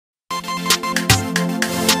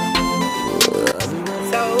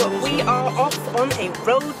a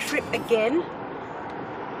road trip again.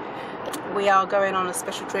 We are going on a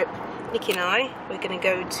special trip, Nikki and I. We're going to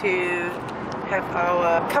go to have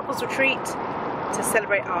our couples retreat to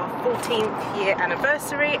celebrate our 14th year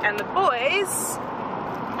anniversary, and the boys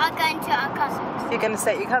are going to our cousins. You're going to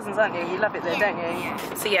stay at your cousins, aren't you? You love it there, don't you? Yeah.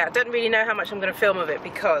 So yeah, I don't really know how much I'm going to film of it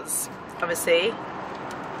because obviously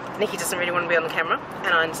Nikki doesn't really want to be on the camera,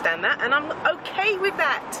 and I understand that, and I'm okay with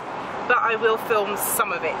that. But I will film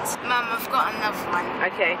some of it. Mum, I've got another one.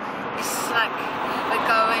 Okay. It's like we're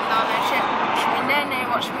going on a trip. Watch me, Nene,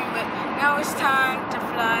 watch me. Now it's time to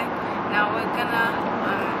fly. Now we're gonna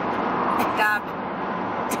dab.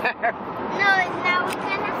 No, now we're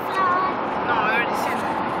gonna fly. No, I already said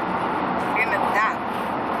that. We're gonna dab.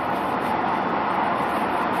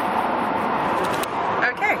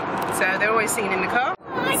 Okay, so they're always singing in the car.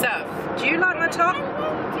 So, do you like my top?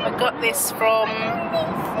 I got this from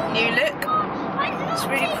New Look. It's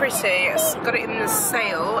really pretty. It's got it in the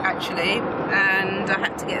sale actually, and I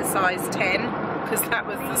had to get a size 10 because that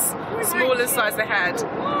was the smallest size they had.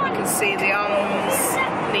 You can see the arms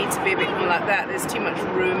need to be a bit more like that. There's too much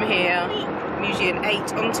room here. I'm usually an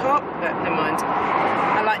 8 on top, but never mind.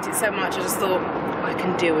 I liked it so much I just thought I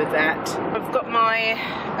can deal with that. I've got my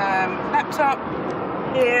laptop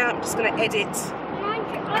here. I'm just going to edit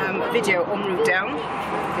a video en route down.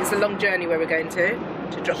 It's a long journey where we're going to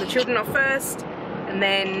drop the children off first, and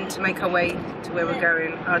then to make our way to where we're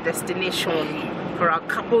going, our destination for our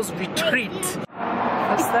couples retreat.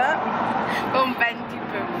 What's that? On bendy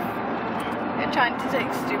booth. You're trying to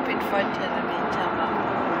take stupid photos of each other.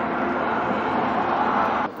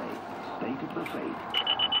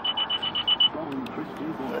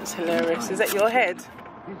 That's hilarious. Is that your head?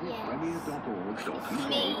 Yes.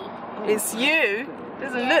 Me. It's you?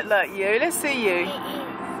 Doesn't look like you. Let's see you.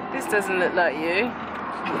 This doesn't look like you.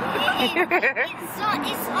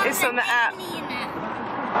 It's on the app.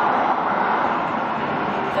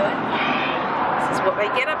 This is what they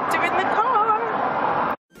get up to in the car.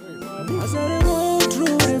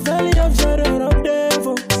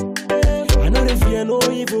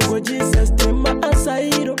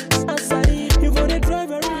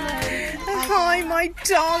 Hi, my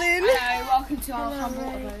darling. Hello, welcome to our humble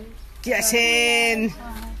abode. Get in.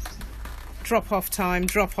 Drop off time,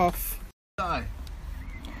 drop off. Hi.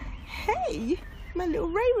 Hey, my little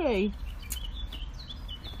Ray Ray.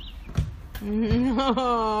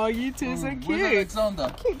 Oh, you two are so cute. Where's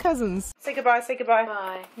Alexander? Cute cousins. Say goodbye, say goodbye.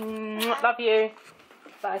 Bye. Love you.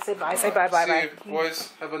 Bye, say bye, say bye, bye, See bye. you,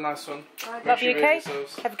 boys. Have a nice one. Love you, okay?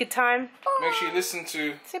 Have a good time. Make sure you listen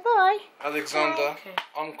to Say bye. Alexander,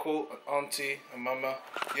 Uncle, Auntie, and Mama.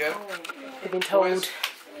 Yeah? We've been told. Boys?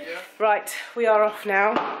 Yeah? Right, we are off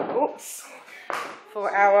now. Oops. For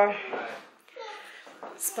our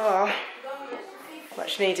spa.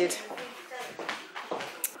 Much needed.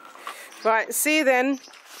 Right, see you then.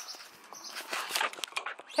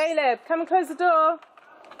 Caleb, come and close the door.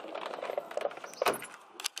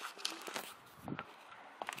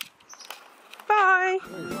 Bye.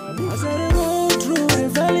 As I go through the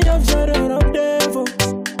valley of shadow of devil,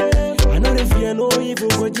 I know the fear no evil,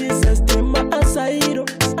 but Jesus take my aside.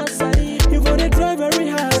 You gonna try very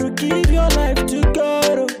hard to keep your life to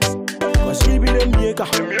God. Cause He be the maker,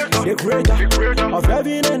 the creator of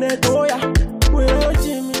heaven and earth.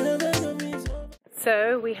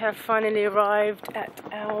 So we have finally arrived at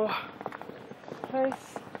our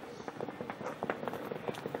place.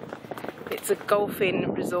 It's a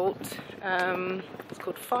golfing resort. It's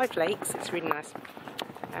called 5 Lakes. It's really nice.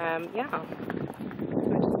 Yeah, so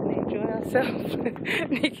we're just going to enjoy ourselves.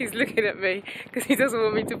 Nikki's looking at me because he doesn't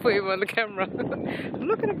want me to put him on the camera. I'm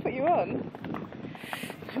not going to put you on.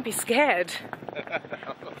 Don't be scared.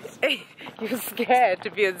 You're scared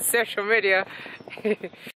to be on social media.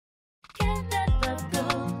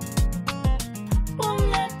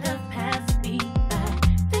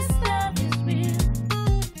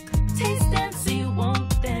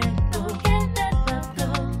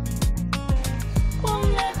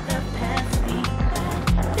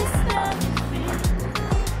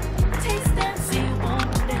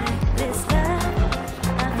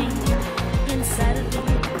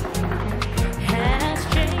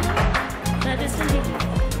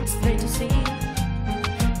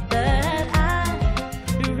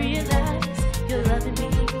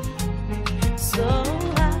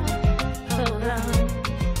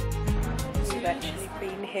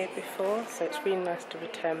 Before, so it's really nice to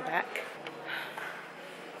return back.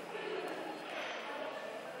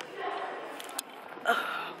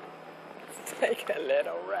 Oh, take a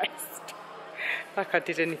little rest. Like I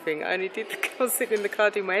did anything. I only did I was sitting in the car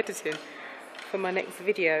doing my editing for my next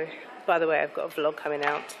video. By the way, I've got a vlog coming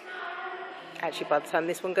out Actually, by the time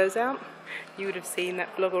this one goes out, you would have seen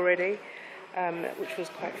that vlog already, which was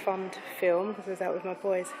quite fun to film because I was out with my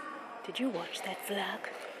boys. Did you watch that vlog?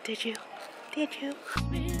 Did you? Did you?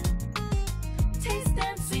 Taste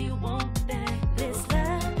and see you won't back this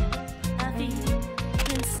love.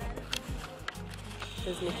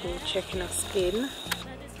 There's Nikki checking our skin.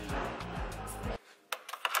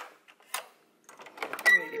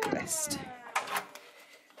 Really blessed.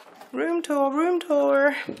 Room tour, room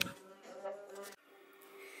tour.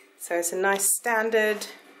 So it's a nice standard,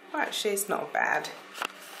 well, actually it's not bad.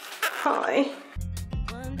 Hi.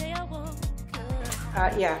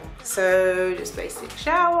 Yeah, so just basic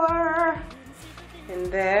shower in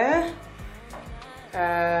there,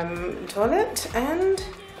 toilet and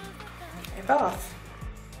a bath.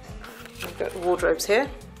 We've got wardrobes here,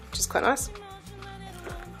 which is quite nice.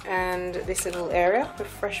 And this little area,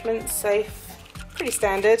 refreshments, safe, pretty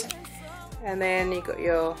standard. And then you've got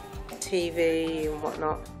your TV and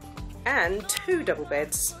whatnot. And 2 double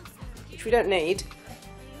beds, which we don't need.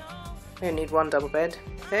 We don't need 1 double bed.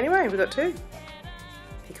 But anyway, we've got 2.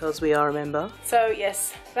 Because we are a member. So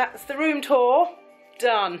yes, that's the room tour.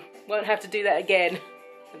 Done. Won't have to do that again.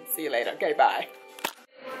 See you later. Okay, bye.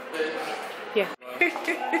 Yeah.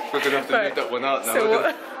 We're gonna have to leave that one out now.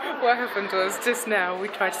 So what happened was just now we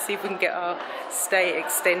tried to see if we can get our stay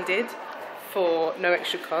extended for no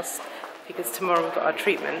extra cost, because tomorrow we've got our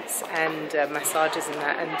treatments and massages and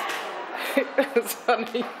that, and it was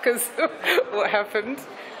funny because what happened?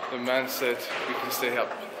 The man said we can stay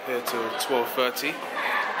up here till 12:30,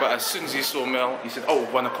 but as soon as he saw Mel, he said, "Oh,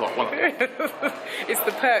 1 o'clock, 1 o'clock." It's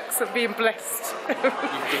the perks of being blessed. With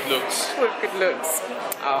good looks. With good looks.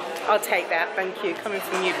 Oh, I'll take that, thank you. Coming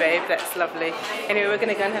from you, babe, that's lovely. Anyway, we're going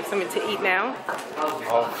to go and have something to eat now.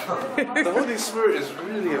 Oh. The Holy Spirit is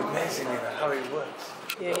really amazing in how he works.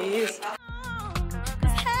 Yeah, he is.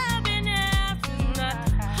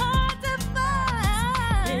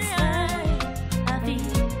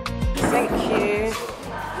 Thank you.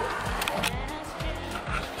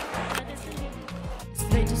 It's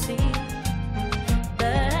great to see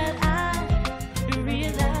that I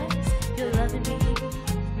realize you're loving me.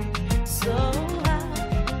 So I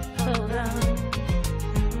hold on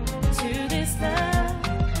to this love.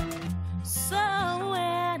 So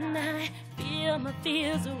when I feel my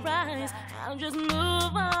fears arise, I'll just move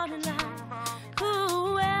on in life.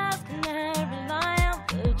 Who else can I rely on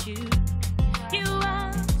but you? You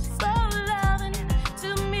are so loving to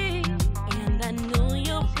me, and I know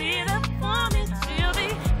you'll be there for me till the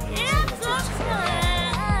end of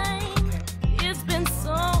time. It's been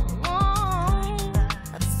so long,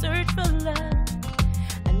 I've searched for love,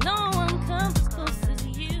 and no one comes as close as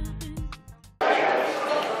you do.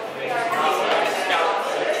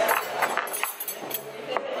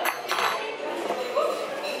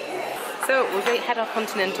 So we've had our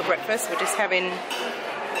continental breakfast. We're just having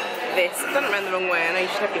this. I've done it around the wrong way. I know you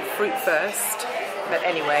should have your fruit first, but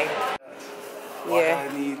anyway. Yeah.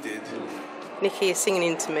 What I needed. Nikki is singing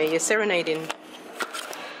into me. You're serenading.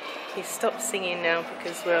 He stopped singing now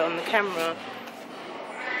because we're on the camera.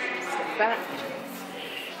 Step back.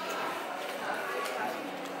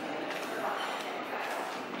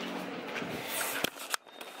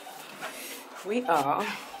 We are.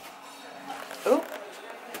 Oh.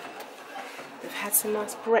 We've had some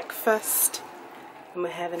nice breakfast. And we're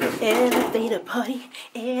having an elevator party.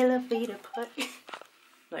 Elevator party.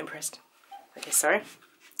 Not impressed. Okay, sorry.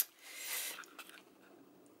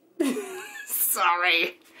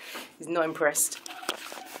 Sorry. He's not impressed.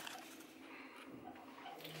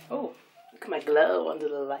 Oh, look at my glow under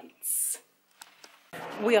the lights.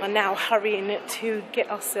 We are now hurrying to get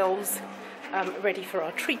ourselves ready for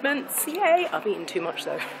our treatments. Yay! I've eaten too much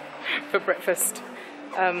though for breakfast.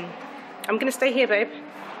 I'm gonna stay here, babe.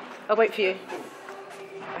 I'll wait for you.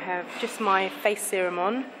 I have just my face serum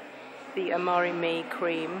on, the Amari Me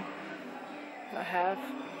cream I have.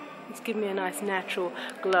 It's giving me a nice natural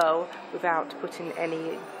glow without putting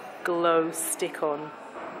any glow stick on.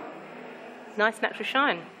 Nice natural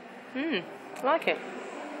shine. I like it.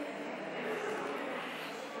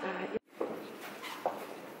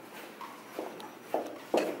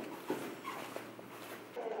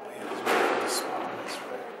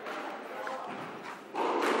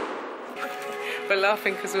 We're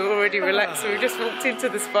laughing because we're already relaxed. We just walked into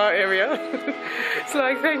the spa area. It's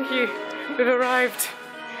like, thank you, we've arrived.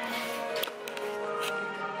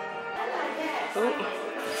 Oh.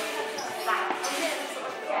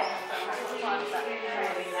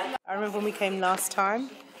 I remember when we came last time,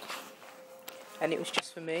 and it was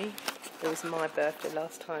just for me. It was my birthday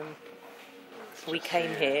last time we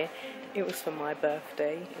came here. It was for my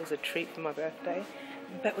birthday. It was a treat for my birthday.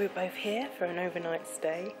 But we were both here for an overnight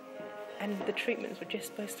stay, and the treatments were just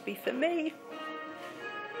supposed to be for me.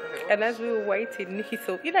 And as we were waiting, Nikki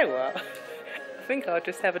thought, you know what? I think I'll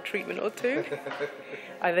just have a treatment or two.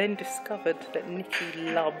 I then discovered that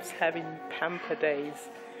Nikki loves having pamper days.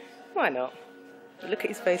 Why not? Look at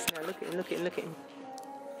his face now. Look at him, look at him, look at him.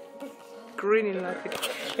 Grinning like a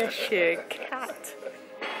Cheshire cat.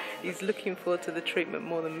 He's looking forward to the treatment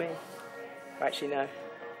more than me. Or actually, no.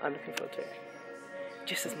 I'm looking forward to it.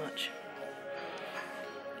 Just as much.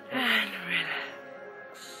 And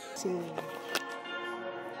relax.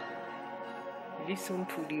 Listen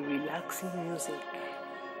to the relaxing music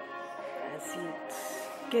as it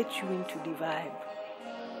gets you into the vibe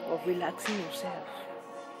of relaxing yourself,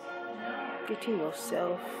 getting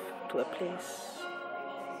yourself to a place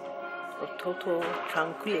of total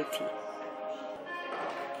tranquility.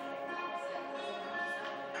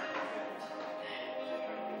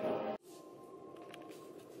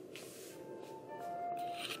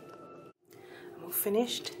 I'm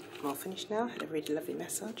all finished now. Had a really lovely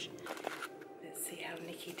massage. Let's see how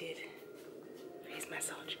Nikki did for his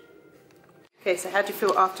massage. Okay, so how do you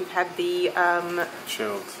feel after you've had the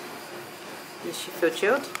Chilled. Does she feel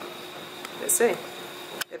chilled? Let's see.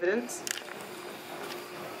 Evidence.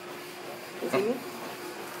 Continue.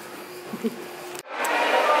 So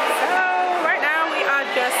right now we are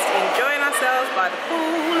just enjoying ourselves by the pool.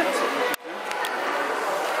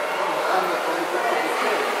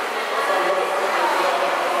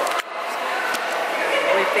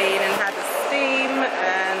 We've been and had a steam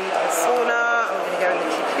and a sauna. I'm going to go in the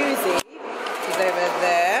jacuzzi, which is over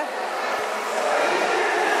there.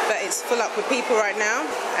 But it's full up with people right now,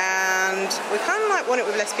 and we kind of like want it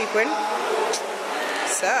with less people in.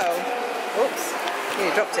 So, oops,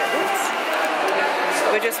 nearly dropped it. Oops.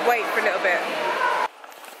 We'll just wait for a little bit.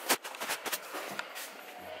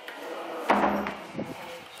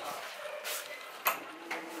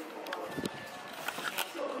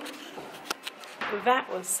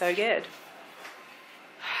 That was so good.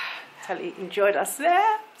 Totally enjoyed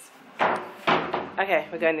ourselves. Okay,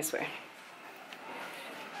 we're going this way.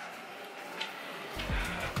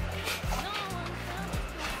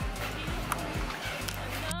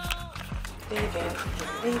 Leaving.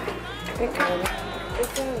 We're going.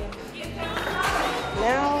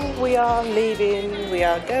 Now we are leaving. We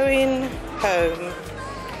are going home.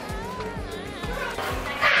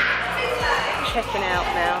 Checking out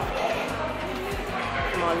now.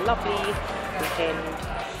 Our lovely weekend.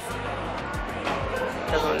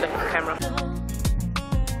 Doesn't look at the camera.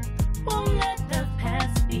 Won't let the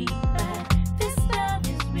past be back. This love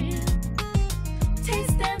is real.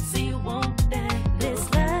 Taste and see, won't they? This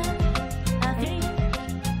love, I think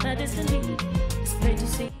my destiny is great to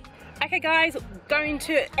see. Okay guys, going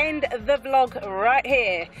to end the vlog right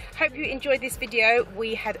here. Hope you enjoyed this video.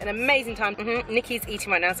 We had an amazing time. Nikki's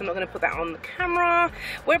eating right now, so I'm not going to put that on the camera.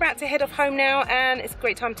 We're about to head off home now, and it's a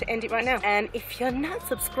great time to end it right now. And if you're not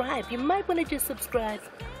subscribed, you might want to just subscribe.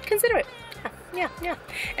 Consider it. Yeah.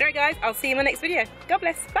 Anyway guys, I'll see you in my next video. God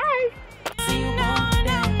bless. Bye.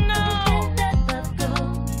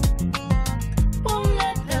 Won't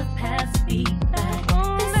let the past be